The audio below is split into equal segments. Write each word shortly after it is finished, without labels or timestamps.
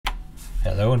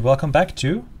Hello and welcome back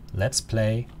to Let's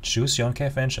Play Choose Your Own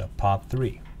Caveventure Part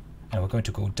 3. And we're going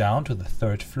to go down to the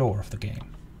 3rd floor of the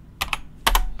game.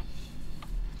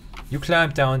 You climb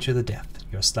down to the depth.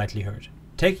 You're slightly hurt.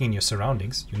 Taking in your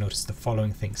surroundings, you notice the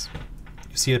following things.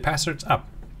 You see a passage up,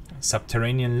 a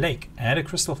subterranean lake, and a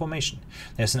crystal formation.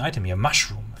 There's an item here,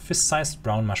 mushroom, a fist-sized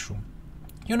brown mushroom.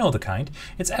 You know the kind.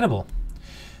 It's edible.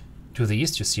 To the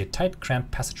east, you see a tight,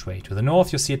 cramped passageway. To the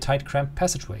north, you see a tight, cramped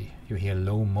passageway. You hear a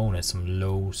low moan and some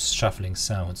low, shuffling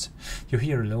sounds. You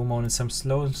hear a low moan and some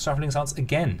slow, shuffling sounds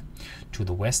again. To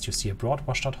the west, you see a broad,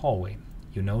 washed-out hallway.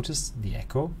 You notice the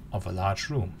echo of a large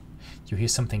room. You hear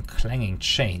something clanging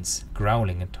chains,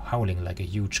 growling and howling like a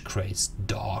huge, crazed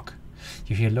dog.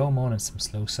 You hear a low moan and some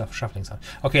slow, shuffling sounds.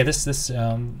 Okay, this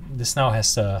now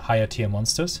has higher tier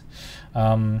monsters, we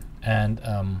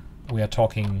are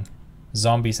talking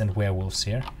zombies and werewolves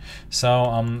here. So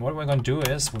what we're going to do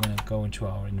is we're going to go into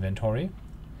our inventory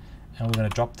and we're going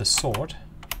to drop the sword,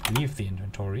 leave the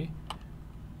inventory,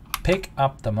 pick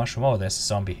up the mushroom. Oh, there's a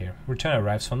zombie here. Return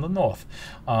arrives from the north.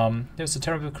 There's a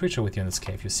terrible creature with you in this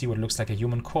cave. You see what looks like a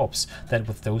human corpse that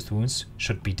with those wounds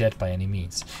should be dead by any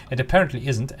means. It apparently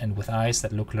isn't, and with eyes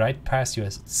that look right past you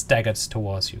as it staggers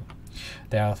towards you.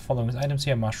 There are following items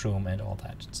here, mushroom and all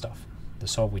that stuff. The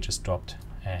sword we just dropped,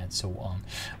 and so on.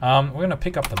 We're going to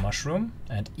pick up the mushroom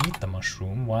and eat the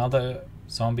mushroom while the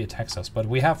zombie attacks us. But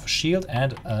we have a shield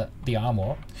and the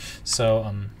armor,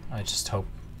 so I just hope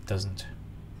it doesn't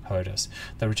hurt us.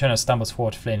 The returner stumbles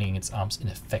forward, flailing its arms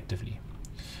ineffectively.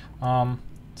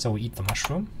 So we eat the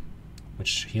mushroom,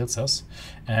 which heals us.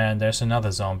 And there's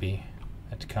another zombie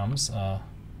that comes,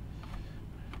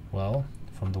 well,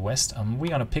 from the west. We're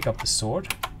going to pick up the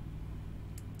sword.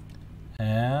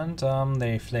 And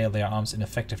they flail their arms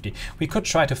ineffectively. We could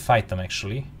try to fight them,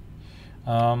 actually.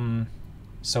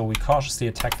 So we cautiously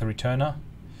attack the returner.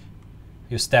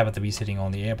 You stab at the beast hitting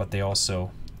on the air, but they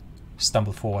also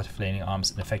stumble forward, flailing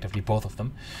arms ineffectively, both of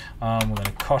them. We're going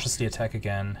to cautiously attack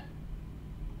again.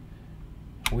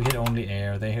 We hit only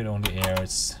air, they hit only air.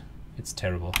 It's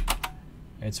terrible.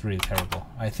 It's really terrible.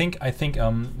 I think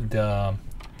the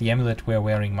amulet we're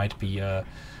wearing might be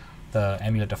the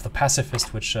amulet of the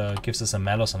pacifist, which gives us a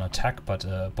malus on attack but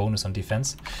a bonus on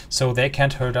defense. So they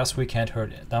can't hurt us, we can't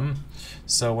hurt them.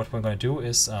 So what we're going to do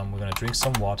is we're going to drink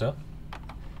some water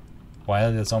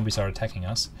while the zombies are attacking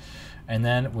us, and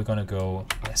then we're going to go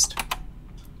west.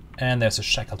 And there's a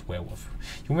shackled werewolf.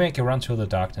 You make a run through the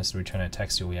darkness, the returner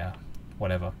attacks you, yeah,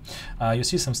 whatever. You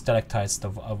see some stalactites, a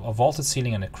vaulted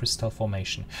ceiling and a crystal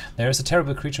formation. There is a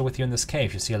terrible creature with you in this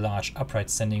cave. You see a large,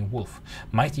 upright standing wolf.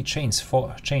 Mighty chains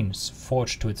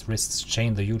forged to its wrists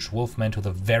chain the huge wolfman to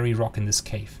the very rock in this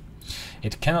cave.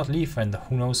 It cannot leave, and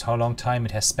who knows how long time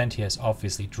it has spent here has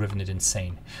obviously driven it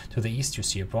insane. To the east you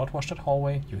see a broad washed out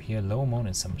hallway. You hear a low moan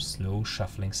and some slow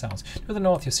shuffling sounds. To the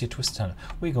north you see a twisted tunnel.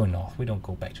 We go north, we don't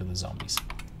go back to the zombies.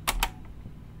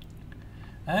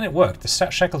 And it worked. The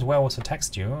shackled werewolf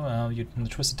attacks you. In the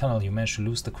twisted tunnel, you manage to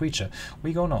lose the creature.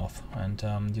 We go north,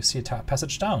 and you see a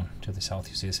passage down. To the south,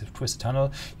 you see a twisted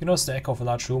tunnel. You notice the echo of a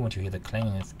large room, and you hear the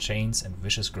clanging of chains and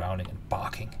vicious growling and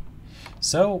barking.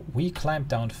 So we climb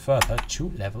down further to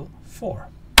level 4.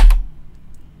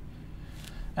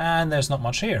 And there's not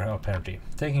much here, apparently.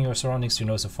 Taking your surroundings, you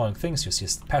notice the following things. You see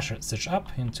a passage up.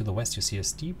 Into the west, you see a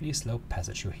steeply sloped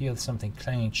passage. You hear something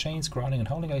clanging chains, growling and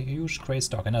howling like a huge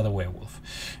crazed dog, another werewolf.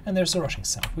 And there's a rushing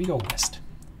sound. We go west.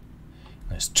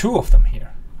 There's 2 of them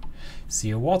here.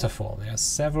 See a waterfall. There are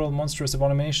several monstrous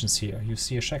abominations here. You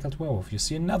see a shackled werewolf. You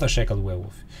see another shackled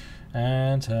werewolf.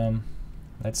 And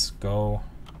let's go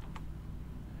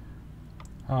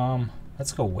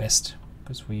west,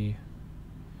 because we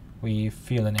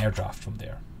feel an air draft from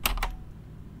there.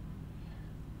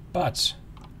 But,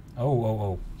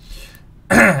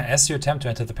 as you attempt to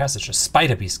enter the passage, a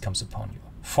spider beast comes upon you,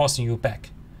 forcing you back.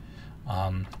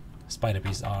 Spider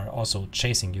beasts are also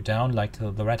chasing you down like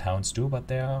the red hounds do, but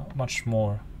they are much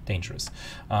more dangerous.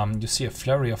 You see a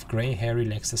flurry of grey, hairy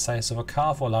legs the size of a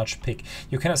calf or a large pig.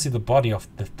 You cannot see the body of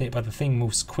the thing, but the thing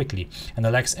moves quickly, and the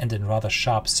legs end in rather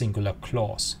sharp, singular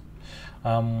claws.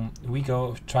 We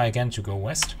try again to go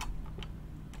west.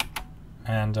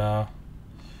 And,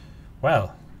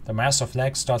 well, the mass of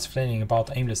legs starts flailing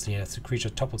about aimlessly as the creature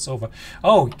topples over.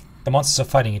 Oh, the monsters are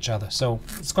fighting each other, so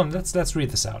let's read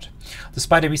this out. The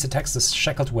spider beast attacks the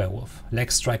shackled werewolf.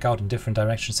 Legs strike out in different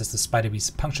directions as the spider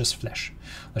beast punctures flesh.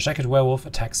 The shackled werewolf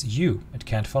attacks you. It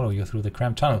can't follow you through the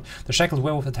cramped tunnel. The shackled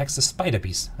werewolf attacks the spider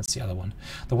beast. That's the other one.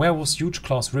 The werewolf's huge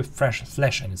claws rip fresh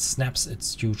flesh, and it snaps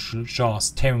its huge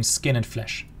jaws, tearing skin and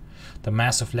flesh. The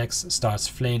mass of legs starts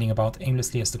flailing about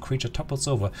aimlessly as the creature topples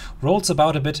over, rolls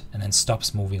about a bit, and then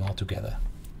stops moving altogether.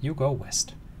 you go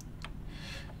west.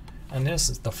 And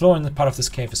the floor in the part of this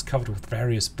cave is covered with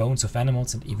various bones of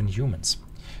animals and even humans.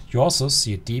 You also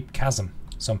see a deep chasm,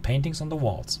 some paintings on the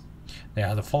walls. There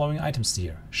are the following items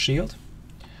here: shield,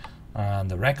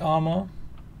 the wreck armor,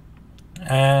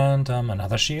 and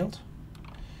another shield.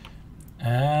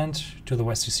 And to the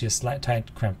west you see a slight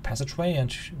tight cramped passageway,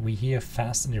 and we hear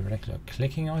fast and irregular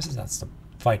clicking noises. That's the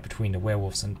fight between the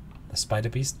werewolves and the spider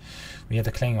beast. We hear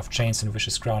the clanging of chains and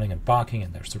vicious growling and barking,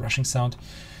 and there's the rushing sound.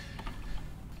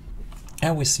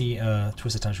 And we see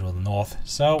Twisted Tunnel to the north.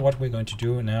 So what we're going to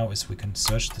do now is we can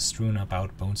search the strewn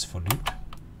about bones for loot.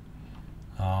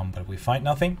 But we find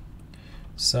nothing.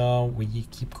 So we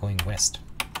keep going west.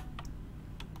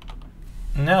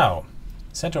 Now,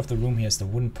 center of the room here is the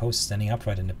wooden post standing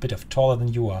upright and a bit taller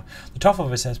than you are. The top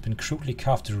of it has been crudely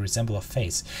carved to resemble a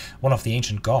face. One of the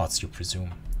ancient gods, you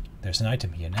presume. There's an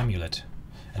item here, an amulet.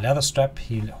 A leather strap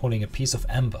holding a piece of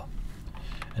amber.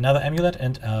 Another amulet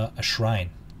and a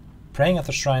shrine. Praying at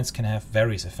the shrines can have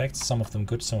various effects, some of them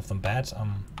good, some of them bad.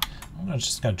 I'm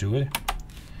just gonna do it.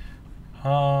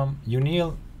 You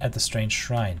kneel at the strange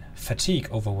shrine. Fatigue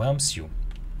overwhelms you.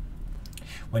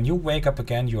 When you wake up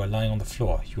again, you are lying on the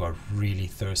floor. You are really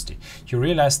thirsty. You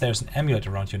realize there's an amulet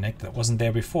around your neck that wasn't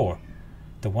there before.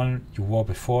 The one you wore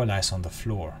before lies on the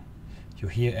floor. You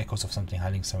hear echoes of something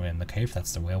hiding somewhere in the cave.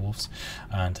 That's the werewolves.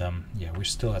 And yeah, we're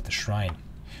still at the shrine.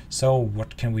 So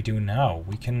what can we do now?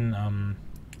 We can...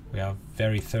 we are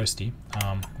very thirsty.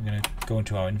 We're going to go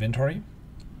into our inventory.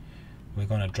 We're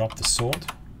going to drop the sword.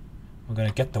 We're going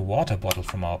to get the water bottle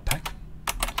from our pack.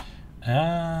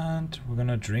 And we're going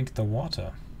to drink the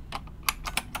water.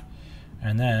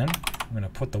 And then we're going to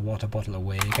put the water bottle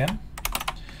away again.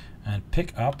 And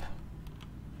pick up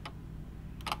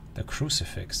the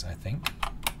crucifix, I think.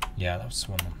 Yeah, that's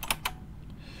one.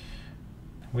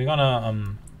 We're going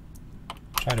to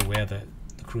try to wear the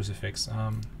crucifix.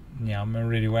 Yeah, I'm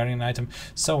already wearing an item,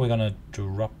 so we're gonna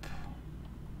drop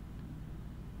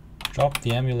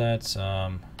the amulet.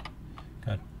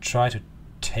 Gonna try to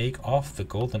take off the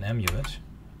golden amulet.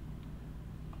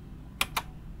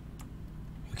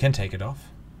 We can take it off.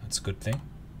 That's a good thing.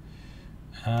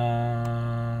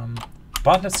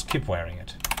 But let's keep wearing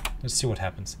it. Let's see what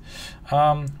happens.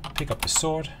 Pick up the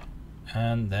sword,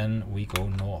 and then we go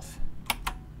north.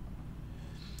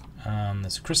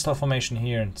 There's a crystal formation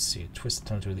here, and see a twisted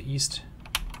tunnel to the east.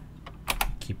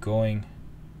 Keep going,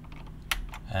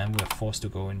 and we're forced to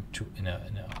go in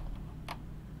a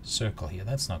circle here.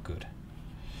 That's not good.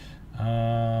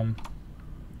 That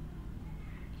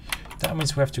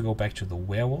means we have to go back to the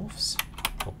werewolves,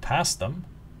 go past them,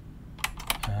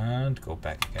 and go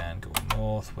back again. Go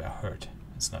north. We're hurt.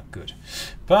 It's not good.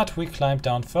 But we climb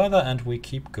down further, and we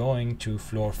keep going to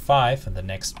floor 5 in the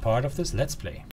next part of this Let's Play.